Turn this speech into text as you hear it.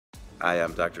Hi,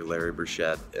 I'm Dr. Larry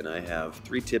Burchett, and I have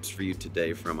 3 tips for you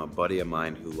today from a buddy of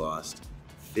mine who lost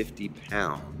 50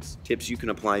 pounds. Tips you can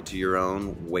apply to your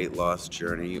own weight loss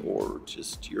journey or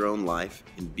just your own life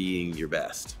in being your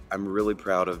best. I'm really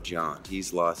proud of John.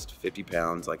 He's lost 50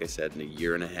 pounds, like I said, in a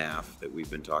year and a half that we've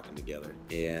been talking together.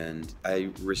 And I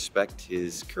respect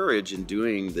his courage in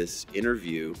doing this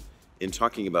interview in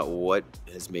talking about what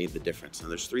has made the difference. And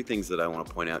there's 3 things that I want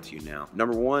to point out to you now.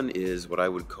 Number 1 is what I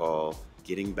would call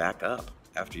getting back up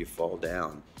after you fall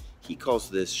down. He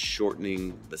calls this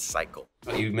shortening the cycle.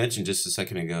 You mentioned just a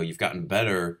second ago, you've gotten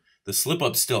better. The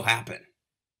slip-ups still happen.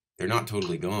 They're not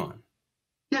totally gone.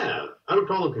 Yeah, I would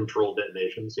call them controlled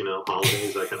detonations,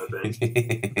 holidays, that kind of thing.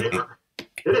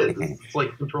 It is. It's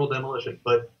like controlled demolition.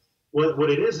 But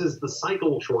what it is the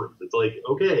cycle shortens. It's like,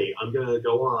 okay, I'm going to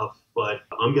go off, but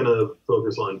I'm going to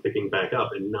focus on picking back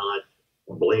up and not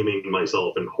blaming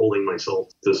myself and holding myself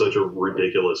to such a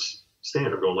ridiculous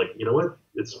standard. Going like, you know what?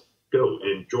 Go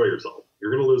enjoy yourself. You're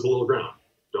going to lose a little ground.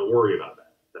 Don't worry about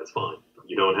that. That's fine.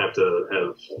 You don't have to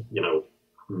have,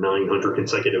 900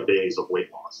 consecutive days of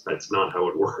weight loss. That's not how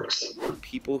it works.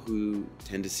 People who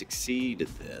tend to succeed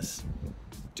at this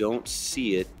don't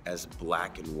see it as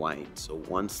black and white. So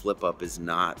one slip up is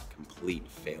not complete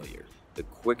failure. The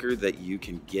quicker that you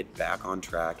can get back on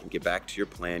track and get back to your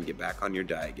plan, get back on your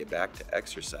diet, get back to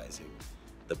exercising,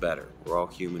 the better. We're all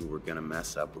human. We're going to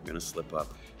mess up. We're going to slip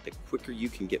up. The quicker you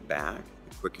can get back,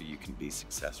 the quicker you can be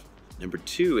successful. Number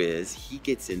 2 is he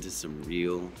gets into some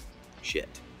real shit.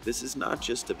 This is not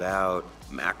just about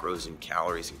macros and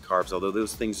calories and carbs, although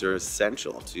those things are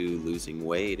essential to losing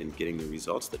weight and getting the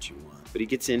results that you want. But he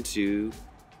gets into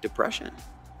depression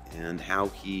and how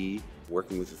he,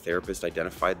 working with a therapist,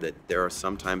 identified that there are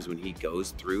some times when he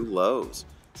goes through lows.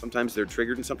 Sometimes they're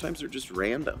triggered and sometimes they're just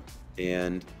random.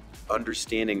 And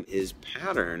understanding his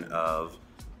pattern of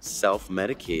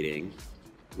self-medicating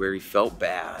where he felt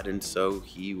bad, and so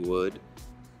he would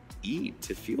eat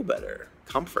to feel better,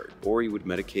 comfort, or he would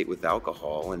medicate with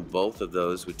alcohol, and both of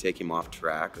those would take him off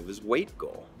track of his weight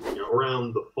goal.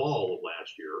 Around the fall of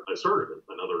last year, I started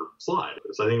another slide.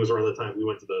 So I think it was around the time we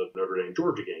went to the Notre Dame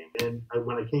Georgia game. And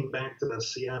when I came back to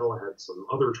Seattle, I had some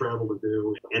other travel to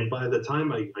do. And by the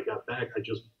time I got back,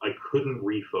 I couldn't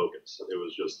refocus.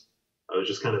 I was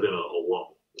just kind of in a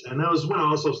lull. And that was when I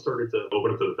also started to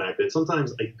open up to the fact that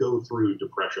sometimes I go through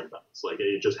depression bouts. Like,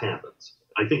 it just happens.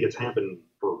 I think it's happened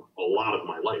for a lot of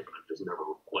my life, and I've just never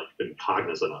been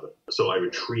cognizant of it. So I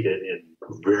would treat it in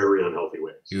very unhealthy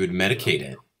ways. You would medicate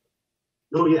it.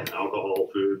 Oh yeah, alcohol,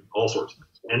 food, all sorts of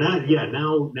things. And that,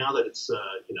 now that it's, the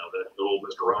old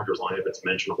Mr. Rogers line, if it's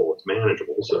mentionable, it's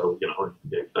manageable. So,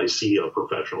 I see a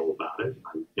professional about it.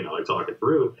 I talk it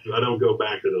through. I don't go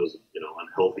back to those,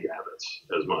 unhealthy habits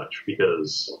as much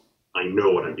because I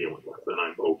know what I'm dealing with and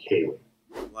I'm okay with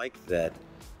it. I like that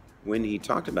when he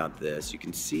talked about this, you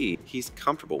can see he's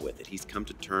comfortable with it. He's come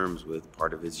to terms with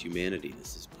part of his humanity.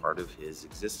 This is part of his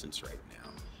existence right now.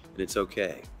 And it's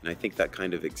okay. And I think that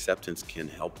kind of acceptance can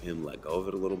help him let go of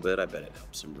it a little bit. I bet it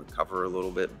helps him recover a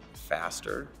little bit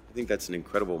faster. I think that's an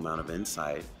incredible amount of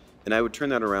insight. And I would turn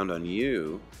that around on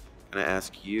you and I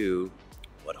ask you,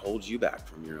 what holds you back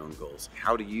from your own goals?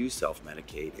 How do you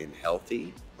self-medicate in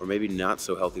healthy or maybe not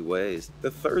so healthy ways?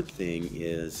 The third thing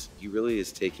is he really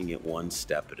is taking it one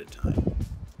step at a time.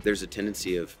 There's a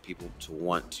tendency of people to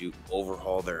want to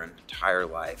overhaul their entire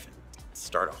life and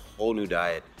start a whole new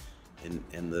diet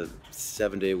and the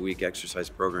 7-day-a-week exercise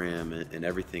program and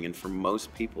everything. And for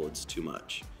most people, it's too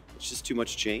much. It's just too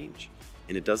much change.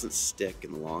 And it doesn't stick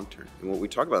in the long term. And what we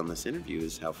talk about in this interview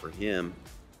is how for him,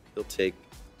 he'll take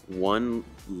one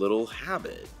little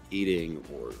habit, eating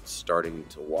or starting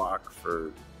to walk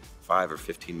for 5 or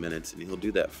 15 minutes, and he'll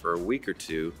do that for a week or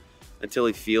two until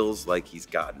he feels like he's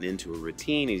gotten into a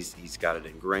routine, he's got it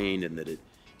ingrained, and that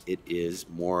it is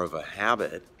more of a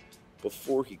habit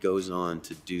before he goes on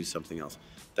to do something else.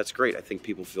 That's great. I think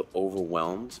people feel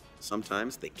overwhelmed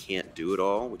sometimes. They can't do it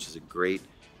all, which is a great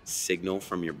signal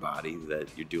from your body that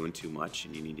you're doing too much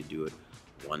and you need to do it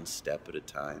one step at a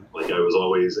time. Like, I was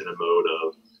always in a mode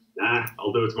of,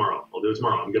 I'll do it tomorrow.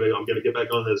 I'm gonna get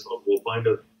back on this. We'll find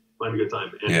a good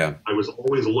time. And yeah. I was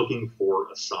always looking for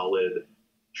a solid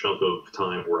chunk of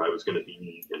time where I was going to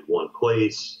be in one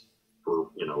place for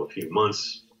a few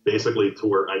months, basically to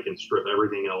where I can strip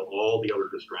everything out, all the other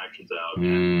distractions out,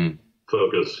 and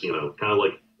focus. Kind of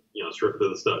like strip to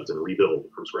the studs and rebuild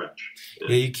from scratch. And,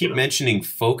 yeah, you keep mentioning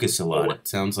focus a lot. It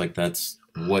sounds like that's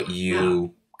what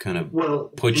you kind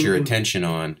of put your attention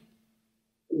on.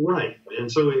 Right.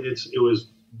 And so it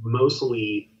was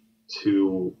mostly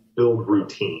to build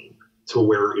routine to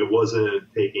where it wasn't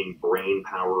taking brain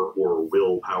power or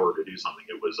willpower to do something.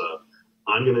 It was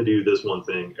I'm going to do this one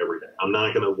thing every day. I'm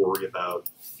not going to worry about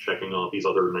checking off these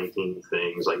other 19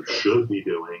 things I should be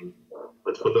doing.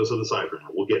 Let's put those to the side for now.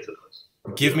 We'll get to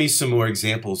those. Give me some more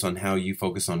examples on how you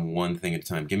focus on one thing at a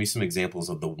time. Give me some examples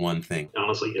of the one thing.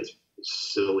 Honestly, it's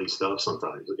silly stuff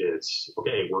sometimes. It's,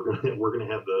 okay, we're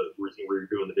gonna have the routine where you're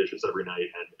doing the dishes every night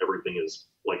and everything is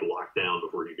like locked down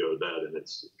before you go to bed, and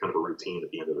it's kind of a routine at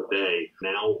the end of the day.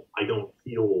 Now, I don't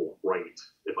feel right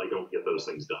if I don't get those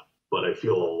things done. But I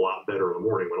feel a lot better in the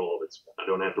morning when all of it's, I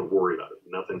don't have to worry about it.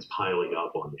 Nothing's piling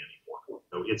up on me anymore.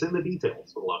 So it's in the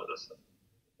details of a lot of this stuff.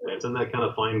 It's in that kind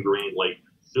of fine grain, like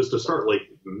just to start, like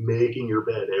making your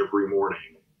bed every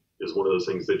morning is one of those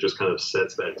things that just kind of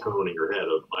sets that tone in your head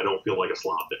of, I don't feel like a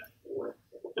slop day.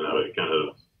 You know, it kind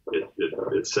of,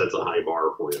 it sets a high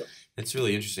bar for you. It's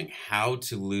really interesting. How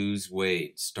to lose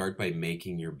weight. Start by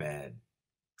making your bed.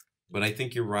 But I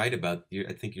think you're right about,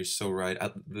 I think you're so right.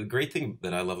 The great thing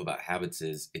that I love about habits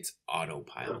is it's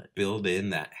autopilot. Build in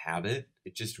that habit.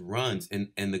 It just runs.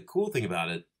 And the cool thing about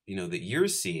it, you know, that you're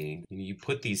seeing, you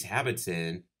put these habits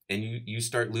in and you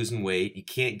start losing weight. You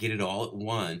can't get it all at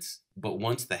once. But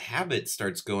once the habit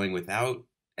starts going without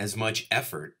as much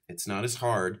effort, it's not as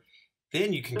hard,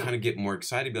 then you can kind of get more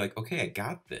excited, be like, okay, I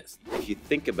got this. If you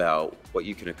think about what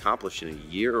you can accomplish in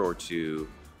a year or two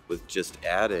with just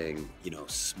adding, you know,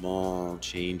 small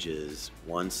changes,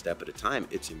 one step at a time,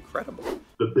 it's incredible.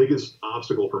 The biggest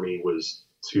obstacle for me was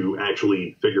to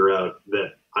actually figure out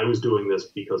that I was doing this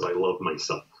because I love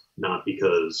myself, not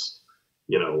because,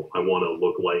 you know, I want to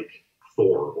look like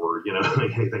Thor or, you know,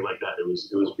 anything like that. It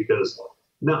was because,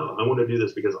 no, I want to do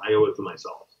this because I owe it to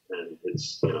myself. And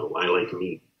it's, you know, I like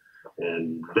me.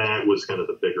 And that was kind of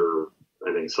the bigger,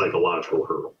 I think, psychological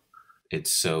hurdle.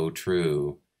 It's so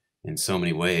true. In so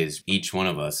many ways, each one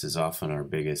of us is often our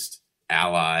biggest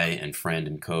ally and friend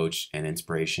and coach and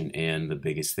inspiration, and the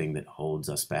biggest thing that holds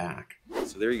us back.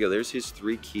 So there you go. There's his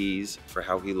 3 keys for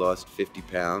how he lost 50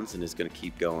 pounds and is going to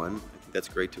keep going. I think that's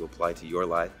great to apply to your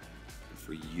life and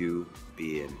for you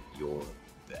being your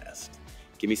best.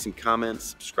 Give me some comments,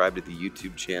 subscribe to the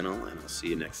YouTube channel, and I'll see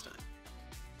you next time.